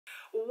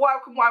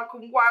Welcome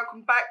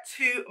back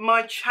to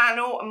my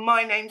channel.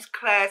 My name's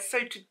Claire. So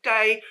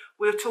today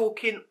we're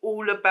talking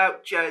all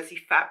about jersey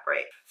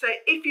fabric. So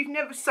if you've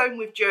never sewn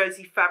with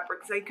jersey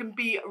fabrics, they can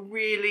be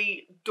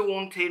really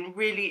daunting,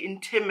 really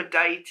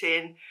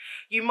intimidating.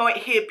 You might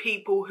hear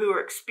people who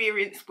are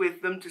experienced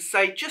with them to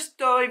say, just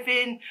dive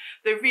in,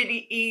 they're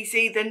really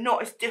easy, they're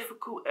not as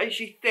difficult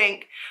as you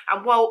think.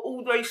 And while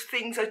all those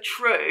things are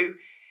true,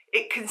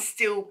 it can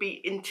still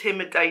be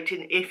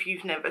intimidating if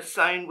you've never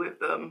sewn with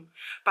them.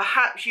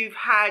 Perhaps you've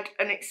had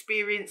an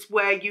experience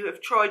where you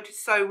have tried to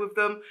sew with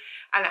them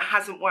and it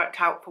hasn't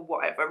worked out for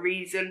whatever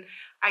reason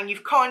and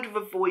you've kind of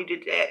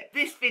avoided it.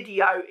 This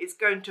video is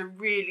going to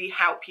really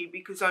help you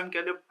because I'm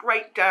going to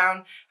break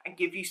down and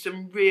give you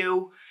some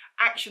real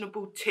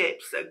actionable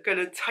tips that are going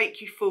to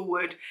take you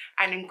forward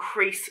and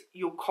increase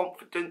your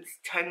confidence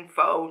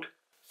tenfold.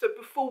 So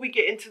before we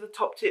get into the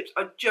top tips,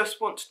 I just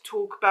want to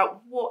talk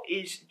about what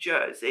is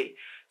jersey.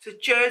 So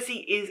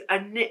jersey is a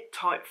knit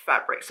type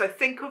fabric. So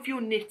think of your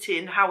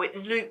knitting, how it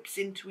loops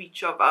into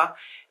each other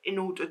in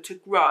order to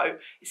grow.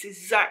 It's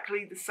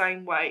exactly the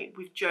same way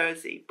with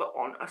jersey, but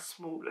on a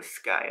smaller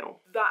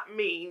scale. That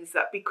means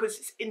that because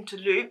it's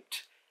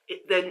interlooped,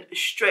 it then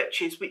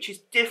stretches, which is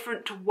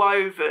different to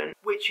woven,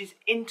 which is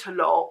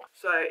interlock.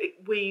 So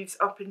it weaves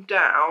up and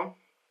down.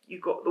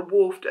 You've got the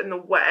warped and the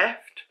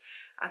weft,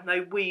 and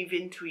they weave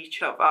into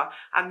each other,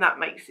 and that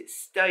makes it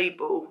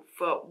stable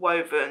for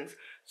wovens.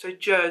 So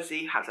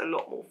jersey has a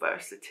lot more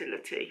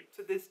versatility.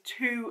 So there's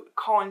two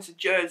kinds of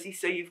jersey.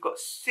 So you've got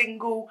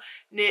single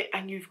knit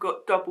and you've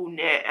got double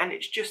knit, and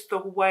it's just the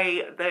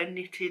way they're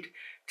knitted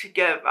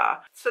together.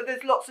 So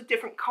there's lots of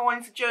different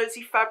kinds of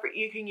jersey fabric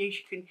you can use.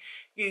 You can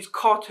use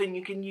cotton,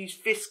 you can use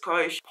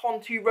viscose,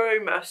 ponte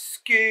roma,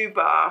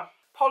 scuba,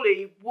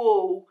 poly,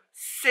 wool,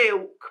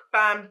 silk,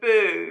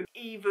 bamboo,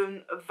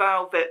 even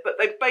velvet, but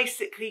they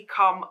basically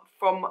come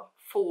from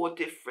 4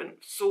 different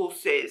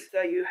sources.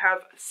 So you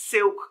have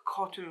silk,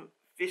 cotton,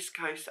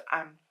 viscose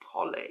and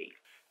poly.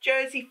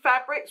 Jersey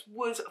fabrics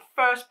was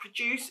first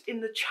produced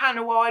in the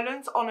Channel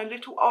Islands on a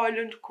little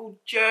island called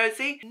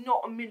Jersey,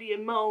 not a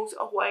million miles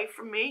away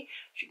from me,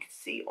 as you can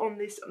see on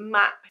this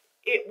map.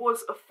 It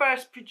was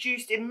first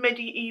produced in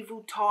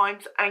medieval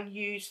times and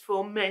used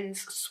for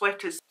men's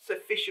sweaters, so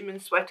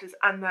fishermen's sweaters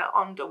and their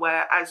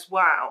underwear as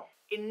well.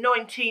 In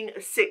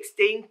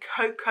 1916,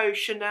 Coco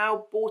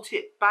Chanel bought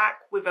it back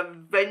with a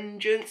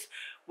vengeance,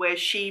 where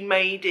she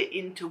made it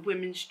into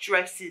women's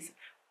dresses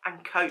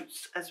and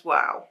coats as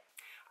well.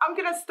 I'm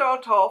going to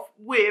start off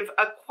with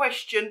a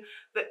question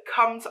that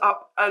comes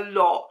up a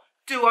lot.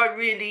 Do I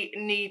really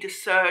need a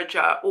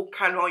serger, or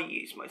can I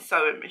use my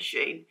sewing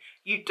machine?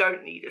 You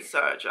don't need a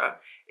serger.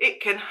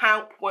 It can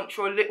help once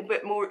you're a little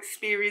bit more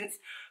experienced,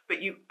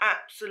 but you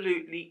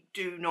absolutely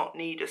do not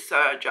need a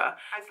serger.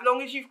 As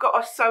long as you've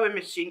got a sewing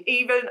machine,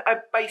 even a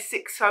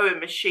basic sewing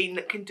machine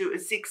that can do a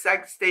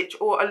zigzag stitch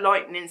or a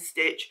lightning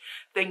stitch,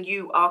 then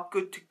you are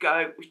good to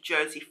go with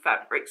jersey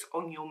fabrics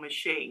on your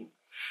machine.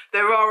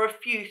 There are a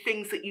few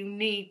things that you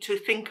need to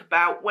think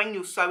about when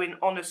you're sewing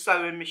on a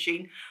sewing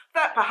machine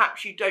that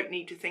perhaps you don't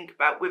need to think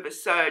about with a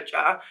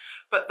serger,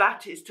 but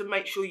that is to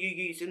make sure you're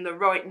using the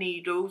right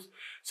needles.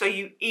 So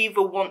you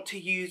either want to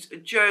use a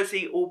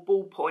jersey or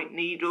ballpoint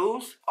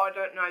needles. I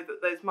don't know that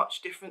there's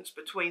much difference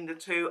between the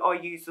two. I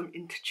use them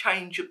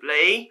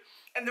interchangeably.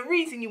 And the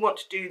reason you want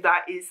to do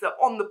that is that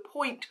on the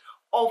point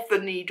of the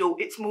needle,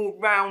 it's more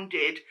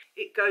rounded.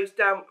 It goes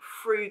down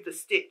through the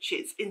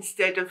stitches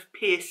instead of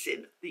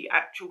piercing the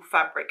actual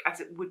fabric as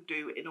it would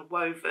do in a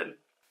woven.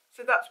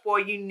 So that's why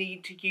you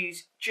need to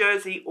use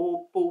jersey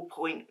or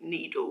ballpoint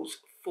needles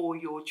for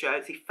your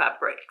jersey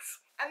fabrics.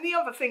 And the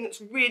other thing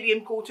that's really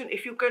important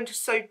if you're going to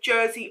sew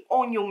jersey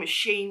on your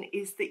machine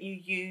is that you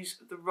use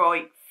the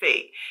right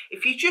fit.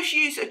 If you just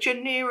use a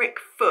generic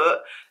foot,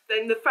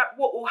 then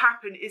what will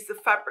happen is the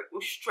fabric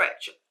will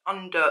stretch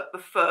under the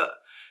foot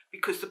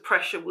because the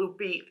pressure will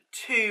be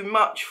too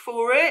much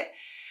for it.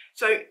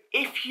 So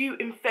if you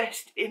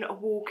invest in a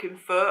walking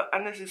foot,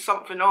 and this is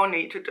something I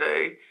need to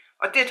do,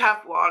 I did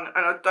have one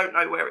and I don't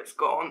know where it's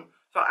gone,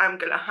 so I am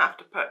going to have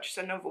to purchase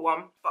another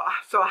one.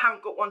 So I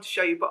haven't got one to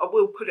show you, but I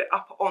will put it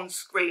up on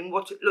screen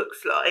what it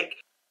looks like.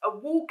 A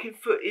walking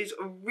foot is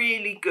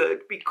really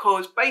good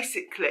because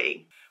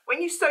basically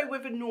when you sew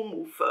with a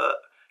normal foot,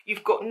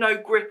 you've got no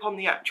grip on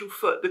the actual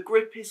foot. The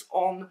grip is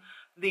on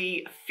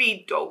the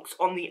feed dogs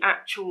on the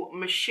actual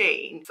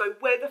machine. So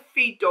where the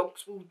feed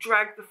dogs will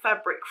drag the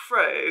fabric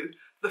through,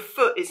 the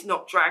foot is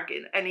not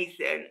dragging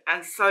anything,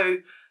 and so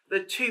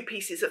the two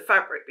pieces of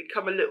fabric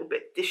become a little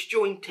bit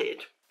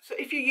disjointed. So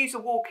if you use a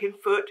walking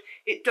foot,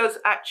 it does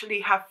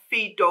actually have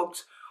feed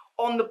dogs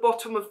on the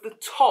bottom of the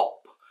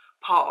top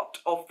part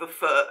of the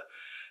foot.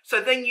 So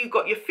then you've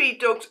got your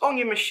feed dogs on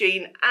your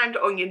machine and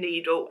on your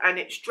needle, and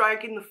it's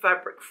dragging the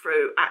fabric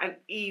through at an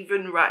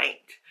even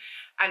rate.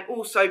 And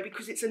also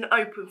because it's an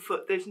open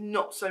foot, there's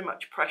not so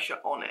much pressure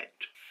on it.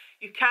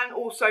 You can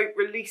also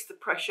release the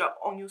pressure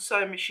on your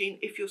sewing machine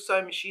if your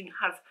sewing machine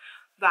has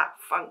that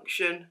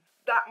function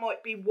That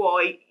might be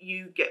why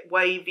you get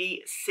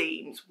wavy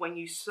seams when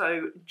you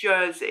sew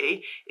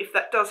jersey. If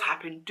that does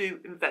happen, do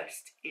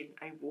invest in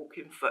a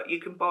walk-in foot. You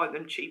can buy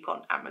them cheap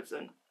on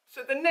Amazon.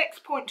 So the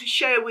next point to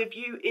share with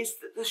you is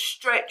that the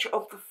stretch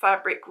of the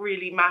fabric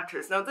really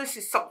matters. Now this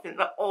is something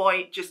that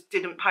I just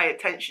didn't pay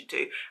attention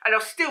to, and I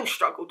still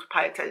struggle to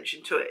pay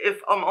attention to it if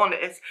I'm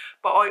honest,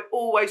 but I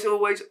always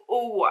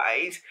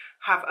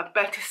have a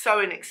better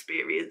sewing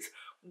experience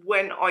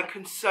when I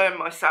concern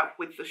myself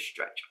with the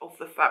stretch of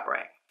the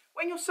fabric.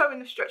 When you're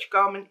sewing a stretch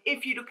garment,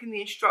 if you look in the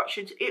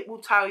instructions, it will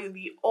tell you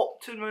the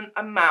optimum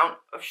amount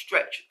of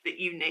stretch that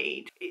you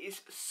need. It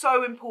is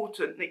so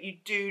important that you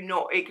do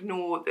not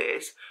ignore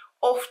this.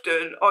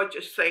 Often I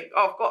just think,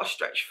 oh, I've got a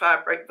stretch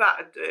fabric,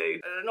 that'll do.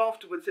 And then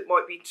afterwards it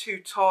might be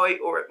too tight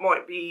or it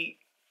might be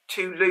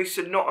too loose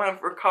and not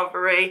have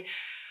recovery.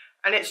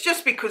 And it's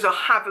just because I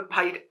haven't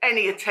paid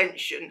any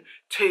attention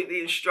to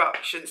the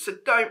instructions. So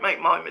don't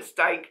make my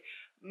mistake.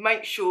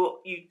 Make sure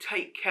you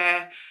take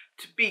care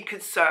to be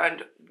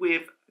concerned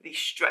with the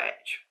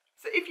stretch.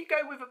 So if you go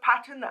with a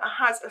pattern that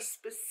has a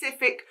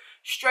specific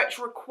stretch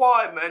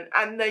requirement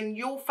and then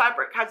your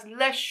fabric has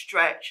less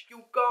stretch,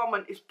 your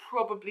garment is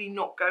probably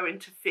not going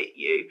to fit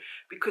you,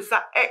 because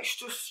that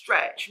extra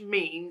stretch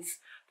means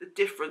the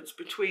difference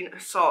between a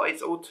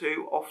size or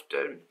two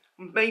often,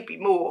 maybe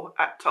more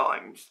at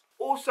times.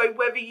 Also,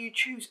 whether you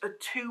choose a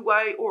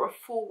two-way or a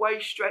four-way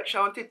stretch,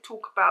 now I did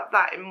talk about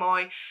that in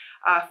my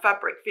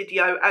fabric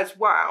video as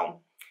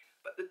well.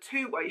 But the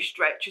two-way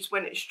stretch is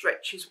when it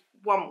stretches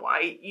one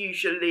way,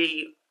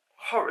 usually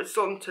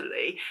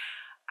horizontally,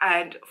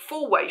 and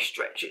four-way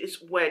stretch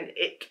is when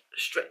it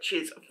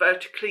stretches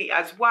vertically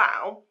as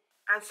well.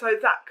 And so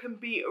that can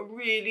be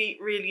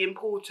really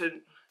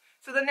important.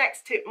 So the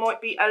next tip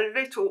might be a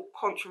little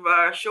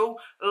controversial.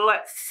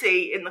 Let's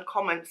see in the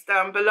comments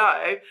down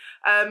below.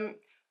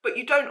 But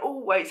you don't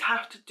always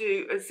have to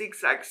do a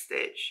zigzag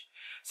stitch.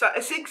 So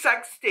a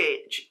zigzag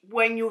stitch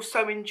when you're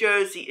sewing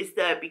jersey is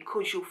there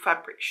because your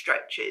fabric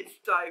stretches.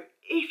 So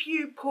if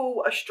you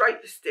pull a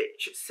straight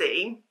stitch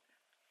seam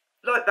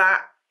like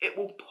that, it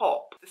will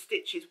pop. The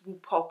stitches will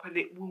pop and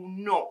it will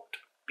not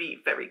be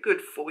very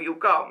good for your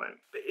garment.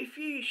 But if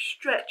you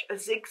stretch a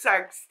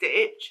zigzag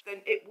stitch,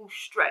 then it will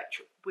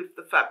stretch with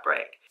the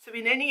fabric. So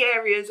in any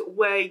areas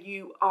where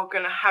you are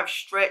going to have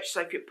stretch,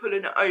 so if you're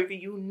pulling it over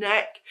your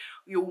neck,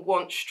 you'll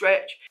want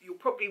stretch. You'll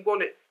probably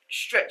want it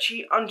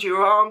stretchy under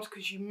your arms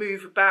because you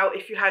move about.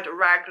 If you had a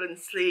raglan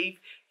sleeve,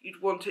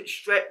 you'd want it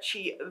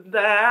stretchy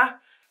there.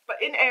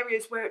 But in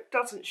areas where it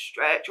doesn't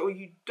stretch or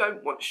you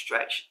don't want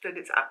stretch, then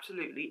it's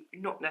absolutely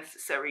not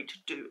necessary to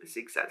do a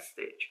zigzag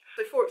stitch.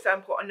 So for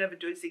example, I never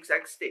do a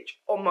zigzag stitch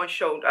on my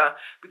shoulder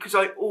because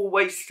I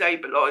always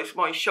stabilise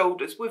my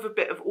shoulders with a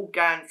bit of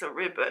organza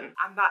ribbon,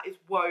 and that is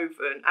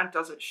woven and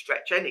doesn't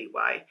stretch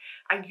anyway,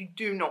 and you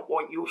do not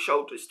want your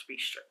shoulders to be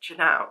stretching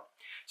out.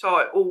 So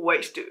I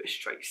always do a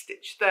straight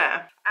stitch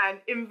there. And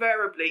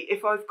invariably,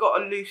 if I've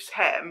got a loose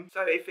hem,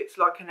 so if it's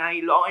like an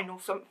A-line or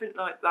something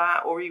like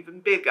that, or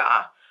even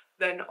bigger,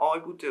 then I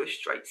will do a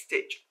straight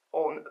stitch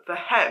on the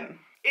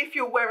hem. If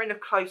you're wearing a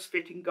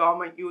close-fitting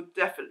garment, you'll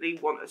definitely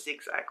want a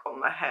zigzag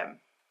on the hem.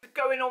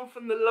 Going on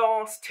from the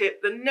last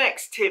tip, the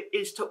next tip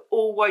is to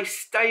always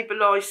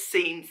stabilise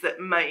seams that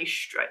may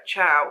stretch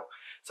out.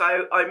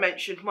 So I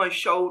mentioned my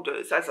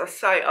shoulders. As I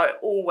say, I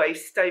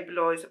always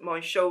stabilise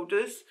my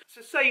shoulders.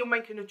 So say you're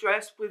making a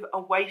dress with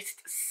a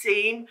waist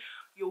seam,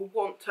 you'll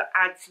want to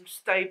add some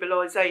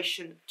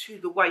stabilisation to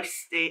the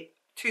waist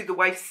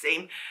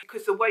seam,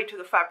 because the weight of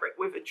the fabric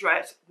with a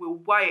dress will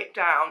weigh it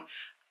down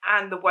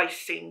and the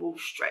waist seam will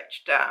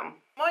stretch down.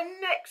 My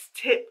next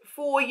tip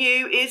for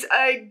you is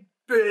a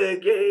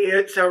biggie.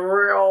 It's a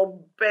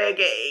real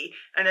biggie,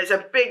 and it's a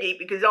biggie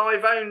because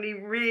I've only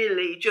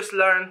really just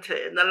learned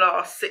it in the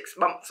last 6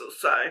 months or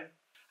so,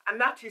 and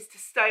that is to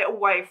stay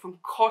away from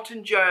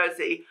cotton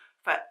jersey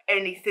for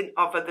anything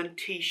other than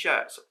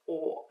t-shirts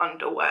or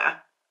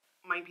underwear.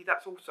 Maybe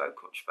that's also a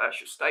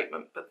controversial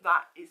statement, but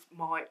that is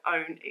my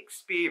own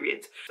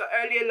experience. So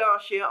earlier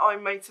last year I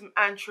made some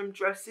Antrim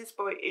dresses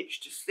by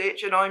Itch to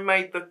Stitch, and I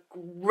made the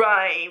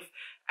grave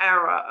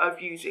error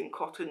of using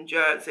cotton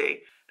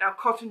jersey. Now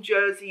cotton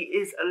jersey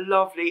is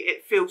lovely,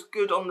 it feels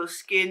good on the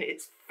skin,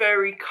 it's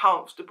very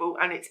comfortable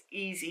and it's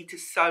easy to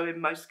sew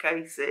in most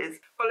cases,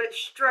 but it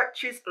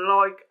stretches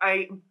like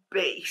a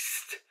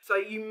beast. So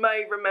you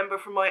may remember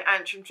from my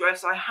Antrim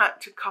dress I had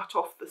to cut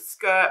off the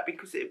skirt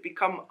because it had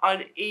become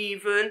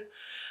uneven,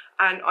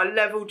 and I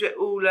levelled it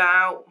all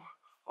out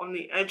on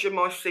the edge of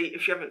my seat.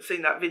 If you haven't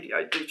seen that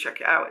video, do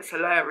check it out, it's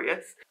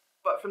hilarious.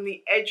 But from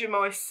the edge of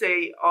my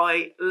seat,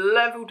 I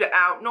levelled it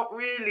out, not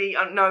really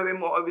knowing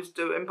what I was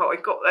doing, but I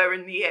got there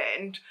in the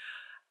end.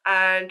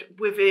 And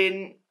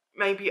within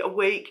maybe a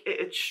week, it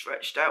had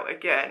stretched out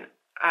again.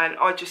 And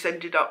I just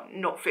ended up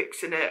not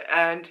fixing it.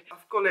 And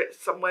I've got it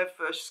somewhere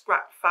for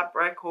scrap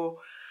fabric, or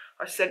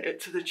I sent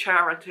it to the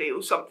charity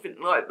or something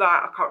like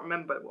that. I can't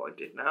remember what I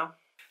did now.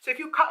 So if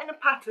you're cutting a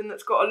pattern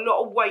that's got a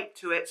lot of weight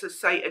to it, so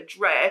say a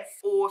dress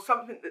or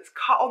something that's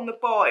cut on the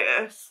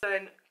bias,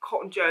 then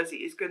cotton jersey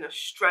is going to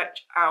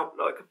stretch out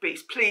like a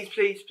beast. Please,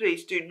 please,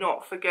 please do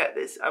not forget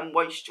this and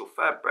waste your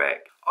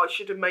fabric. I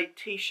should have made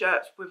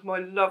t-shirts with my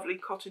lovely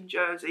cotton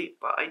jersey,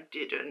 but I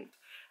didn't.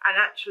 And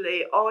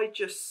actually, I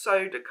just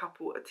sewed a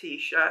couple of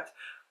t-shirts.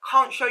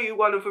 Can't show you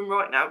one of them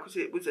right now because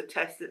it was a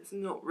test that's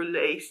not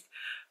released.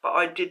 But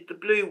I did the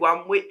blue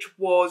one, which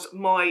was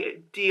my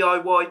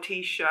DIY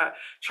t-shirt,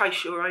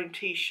 trace your own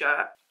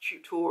t-shirt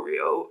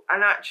tutorial.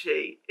 And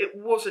actually, it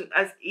wasn't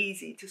as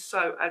easy to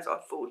sew as I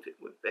thought it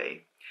would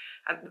be.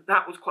 And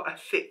that was quite a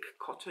thick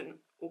cotton,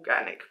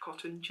 organic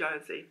cotton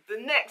jersey.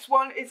 The next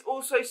one is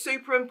also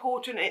super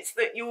important. It's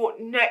that your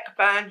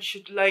neckband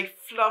should lay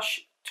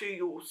flush to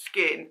your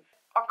skin.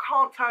 I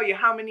can't tell you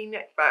how many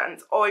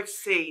neckbands I've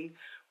seen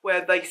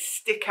where they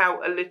stick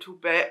out a little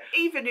bit.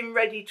 Even in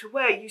ready to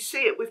wear, you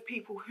see it with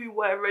people who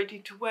wear ready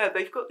to wear.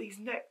 They've got these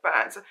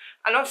neckbands,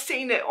 and I've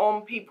seen it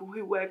on people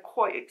who wear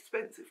quite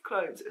expensive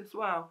clothes as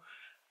well.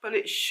 But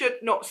it should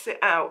not sit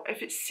out.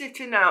 If it's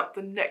sitting out,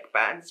 the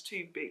neckband's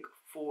too big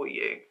for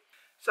you.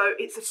 So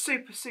it's a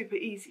super, super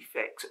easy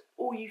fix.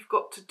 All you've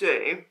got to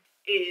do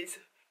is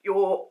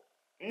your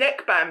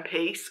neckband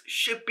piece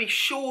should be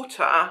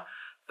shorter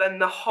than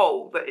the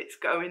hole that it's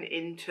going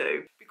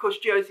into. Because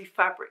jersey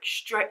fabric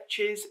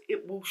stretches,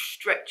 it will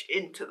stretch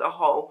into the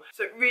hole.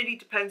 So it really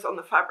depends on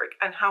the fabric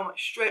and how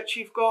much stretch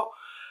you've got.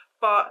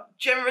 But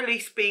generally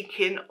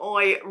speaking,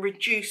 I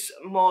reduce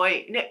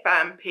my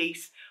neckband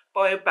piece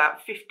by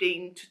about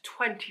 15 to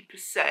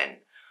 20%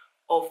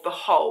 of the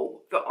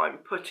hole that I'm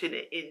putting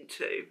it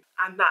into.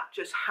 And that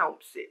just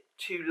helps it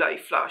to lay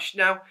flush.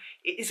 Now,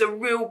 it is a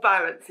real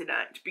balancing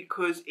act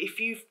because if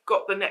you've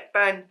got the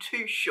neckband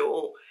too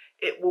short,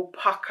 it will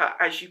pucker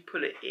as you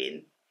pull it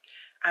in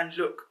and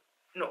look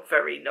not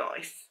very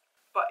nice.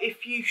 But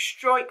if you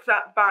strike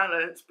that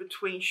balance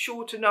between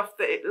short enough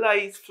that it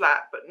lays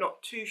flat but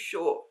not too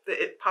short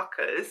that it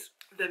puckers,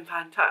 then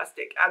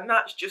fantastic. And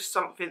that's just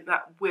something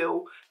that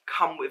will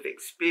come with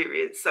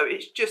experience. So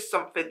it's just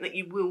something that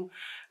you will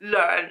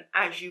learn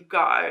as you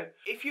go.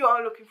 If you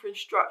are looking for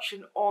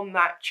instruction on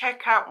that,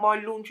 check out my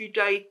Laundry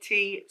Day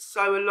Tea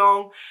Sew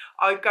Along.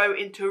 I go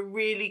into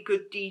really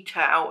good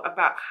detail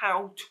about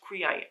how to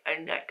create a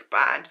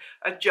neckband,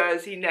 a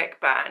jersey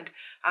neckband,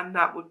 and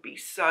that would be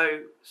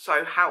so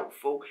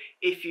helpful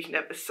if you've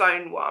never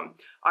sewn one.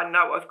 I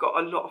know I've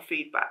got a lot of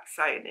feedback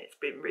saying it's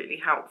been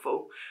really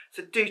helpful,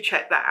 so do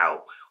check that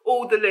out.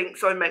 All the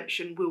links I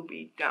mentioned will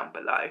be down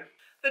below.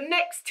 The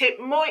next tip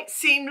might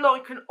seem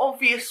like an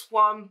obvious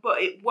one,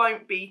 but it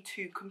won't be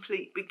to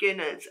complete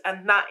beginners,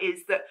 and that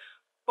is that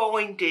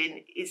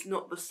binding is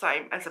not the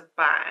same as a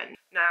band.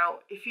 Now,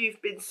 if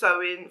you've been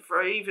sewing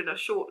for even a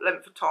short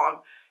length of time,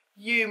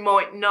 you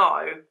might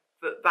know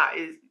that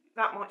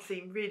that might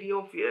seem really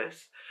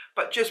obvious,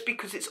 but just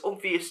because it's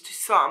obvious to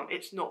some,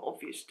 it's not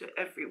obvious to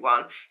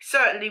everyone. It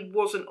certainly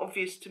wasn't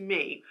obvious to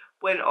me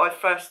when I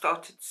first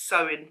started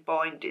sewing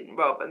binding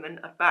rather than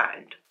a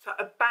band. So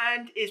a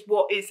band is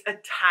what is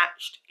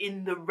attached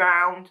in the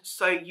round,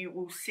 so you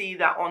will see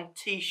that on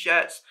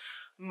t-shirts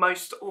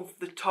most of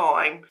the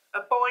time. A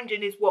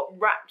binding is what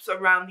wraps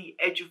around the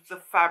edge of the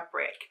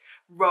fabric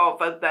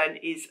rather than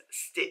is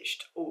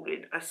stitched all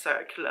in a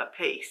circular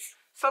piece.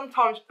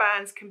 Sometimes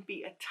bands can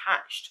be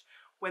attached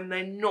when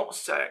they're not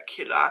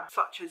circular,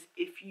 such as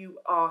if you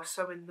are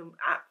sewing them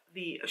at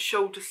the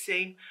shoulder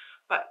seam,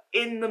 but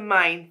in the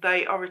main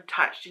they are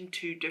attached in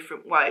two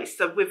different ways.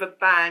 So with a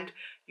band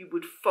you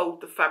would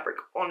fold the fabric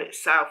on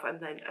itself and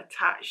then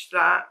attach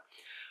that,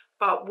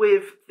 but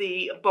with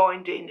the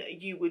binding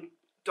you would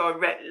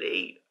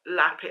directly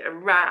lap it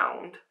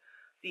around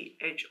the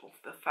edge of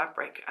the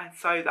fabric and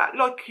sew that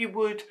like you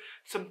would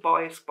some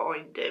bias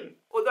binding.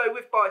 Although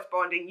with bias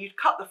binding you'd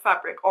cut the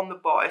fabric on the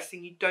bias,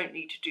 and you don't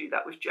need to do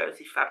that with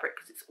jersey fabric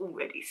because it's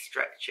already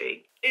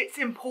stretchy. It's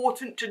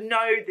important to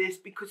know this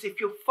because if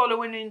you're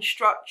following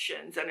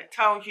instructions and it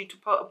tells you to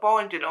put a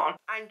binding on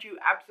and you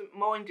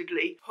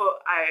absent-mindedly put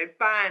a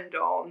band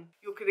on,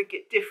 you're going to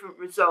get different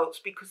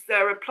results because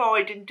they're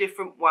applied in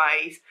different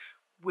ways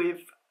with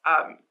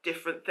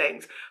different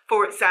things.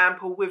 For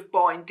example, with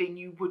binding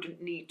you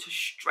wouldn't need to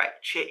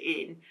stretch it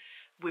in.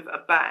 With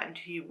a band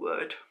you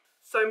would.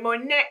 So my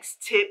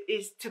next tip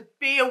is to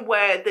be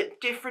aware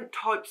that different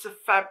types of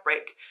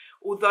fabric,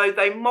 although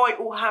they might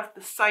all have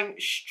the same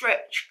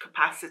stretch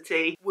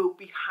capacity, will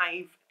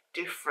behave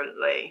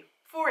differently.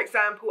 For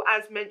example,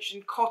 as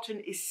mentioned,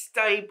 cotton is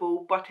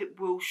stable but it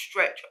will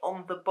stretch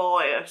on the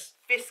bias.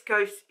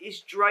 Viscose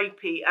is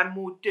drapey and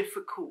more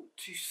difficult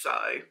to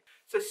sew.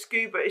 So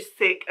scuba is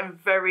thick and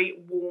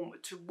very warm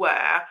to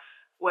wear,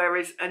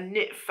 whereas a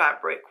knit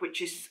fabric, which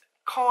is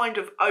kind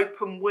of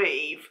open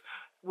weave,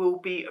 will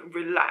be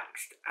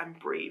relaxed and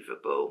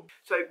breathable.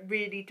 So it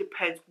really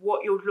depends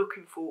what you're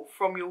looking for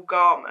from your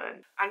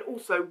garment and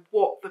also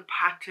what the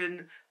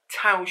pattern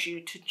tells you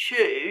to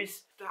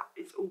choose. That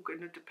is all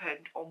going to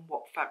depend on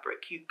what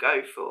fabric you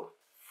go for.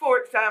 For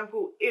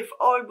example, if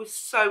I was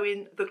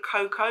sewing the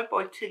Cocoa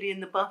by Tilly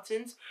and the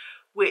Buttons,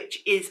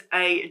 which is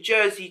a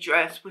jersey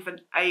dress with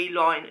an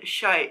A-line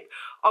shape.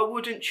 I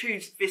wouldn't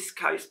choose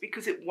viscose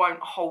because it won't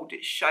hold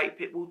its shape,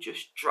 it will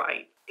just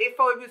drape. If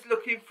I was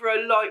looking for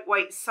a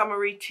lightweight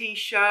summery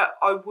t-shirt,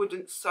 I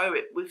wouldn't sew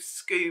it with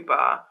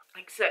scuba,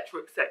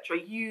 etc, etc.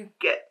 You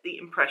get the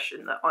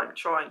impression that I'm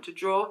trying to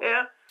draw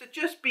here. So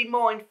just be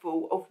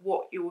mindful of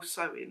what you're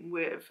sewing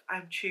with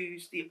and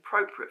choose the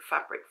appropriate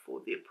fabric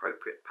for the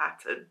appropriate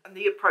pattern and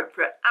the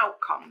appropriate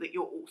outcome that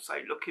you're also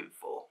looking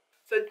for.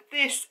 So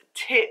this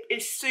tip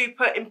is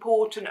super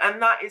important,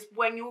 and that is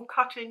when you're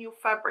cutting your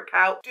fabric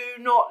out,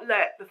 do not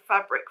let the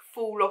fabric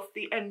fall off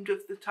the end of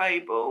the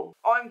table.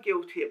 I'm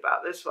guilty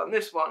about this one.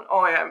 This one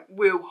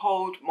will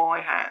hold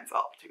my hands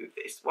up to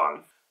this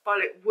one, but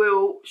it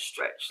will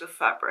stretch the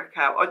fabric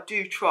out. I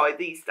do try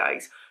these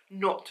days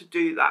not to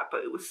do that,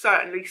 but it was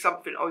certainly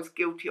something I was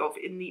guilty of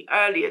in the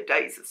earlier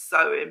days of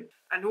sewing.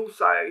 And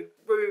also,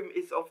 room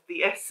is of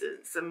the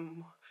essence,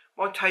 and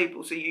my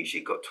tables are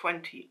usually got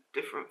 20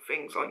 different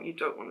things on. You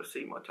don't want to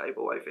see my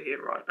table over here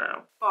right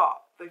now.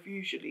 But they've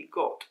usually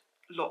got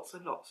lots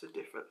and lots of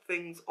different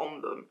things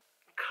on them.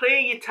 Clear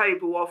your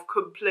table off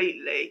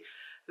completely.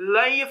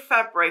 Lay your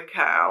fabric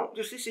out.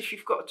 Just as if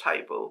you've got a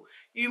table.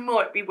 You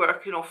might be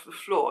working off the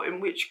floor,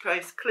 in which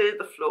case clear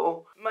the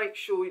floor. Make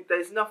sure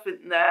there's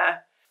nothing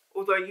there.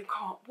 Although you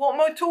can't. What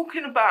am I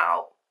talking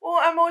about?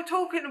 What am I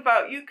talking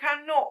about? You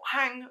cannot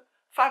hang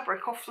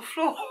fabric off the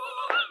floor.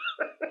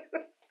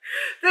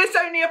 This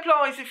only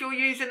applies if you're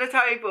using a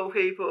table,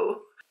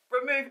 people.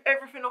 Remove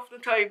everything off the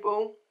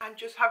table and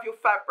just have your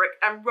fabric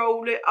and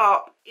roll it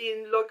up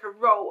in like a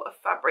roll of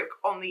fabric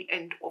on the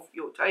end of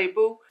your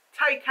table.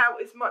 Take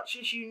out as much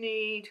as you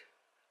need,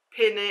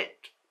 pin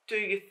it, do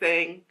your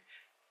thing,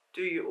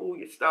 do all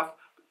your stuff,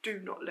 but do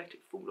not let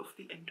it fall off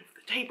the end of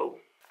the table.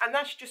 And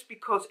that's just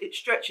because it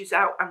stretches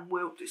out and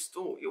will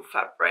distort your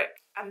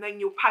fabric, and then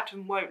your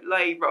pattern won't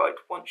lay right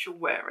once you're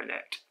wearing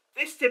it.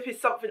 This tip is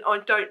something I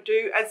don't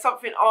do, and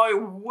something I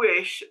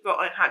wish that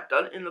I had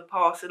done in the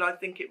past, and I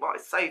think it might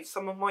have saved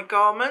some of my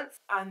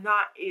garments, and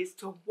that is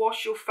to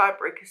wash your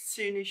fabric as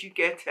soon as you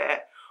get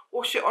it.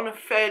 Wash it on a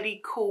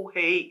fairly cool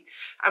heat,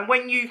 and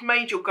when you've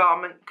made your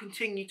garment,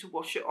 continue to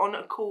wash it on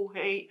a cool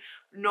heat,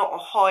 not a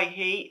high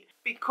heat,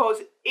 because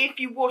if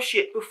you wash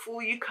it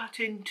before you cut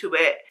into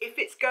it, if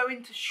it's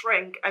going to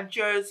shrink, and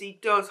jersey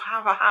does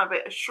have a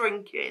habit of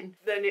shrinking,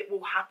 then it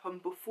will happen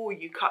before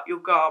you cut your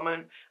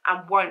garment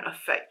and won't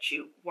affect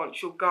you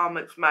once your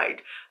garment's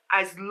made,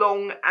 as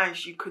long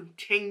as you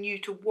continue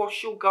to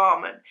wash your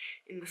garment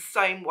in the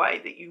same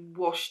way that you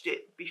washed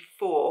it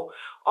before.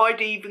 I'd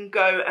even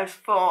go as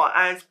far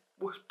as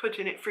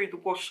putting it through the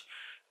wash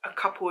a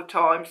couple of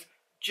times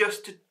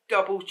just to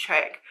double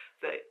check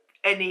that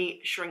any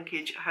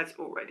shrinkage has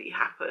already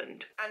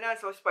happened. And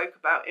as I spoke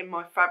about in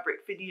my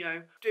fabric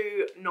video,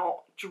 do not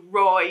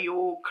dry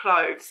your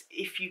clothes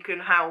if you can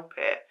help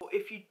it. Or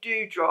if you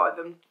do dry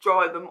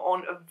them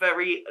on a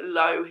very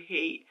low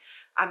heat,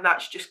 and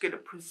that's just going to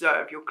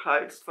preserve your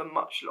clothes for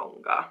much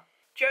longer.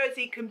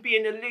 Jersey can be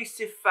an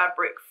elusive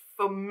fabric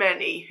for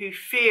many who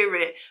fear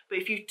it, but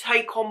if you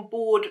take on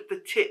board the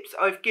tips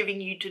I've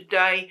given you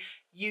today,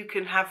 you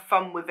can have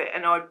fun with it,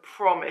 and I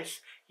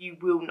promise you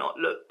will not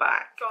look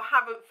back. So I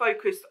haven't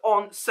focused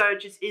on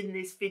sergers in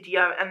this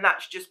video, and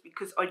that's just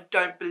because I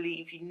don't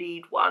believe you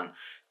need one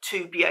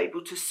to be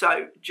able to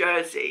sew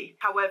jersey.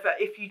 However,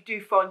 if you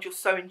do find you're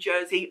sewing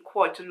jersey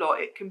quite a lot,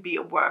 it can be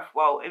a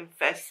worthwhile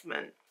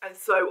investment. And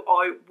so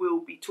I will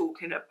be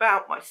talking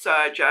about my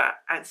serger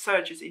and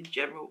sergers in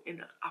general in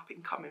an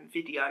up-and-coming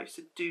video,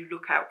 so do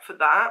look out for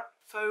that.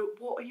 So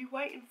what are you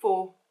waiting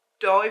for?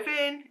 Dive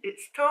in,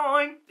 it's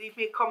time. Leave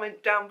me a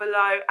comment down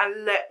below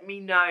and let me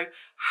know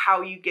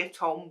how you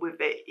get on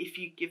with it if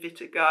you give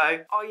it a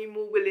go. Are you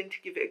more willing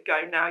to give it a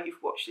go now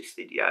you've watched this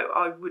video?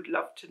 I would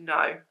love to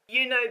know.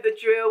 You know the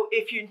drill.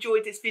 If you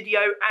enjoyed this video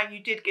and you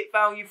did get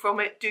value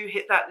from it, do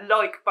hit that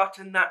like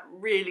button. That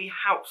really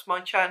helps my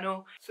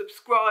channel.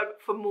 Subscribe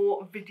for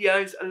more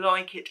videos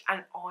like it,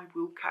 and I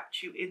will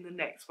catch you in the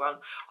next one.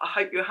 I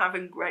hope you're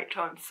having a great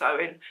time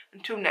sewing.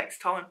 Until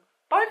next time,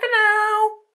 bye for now.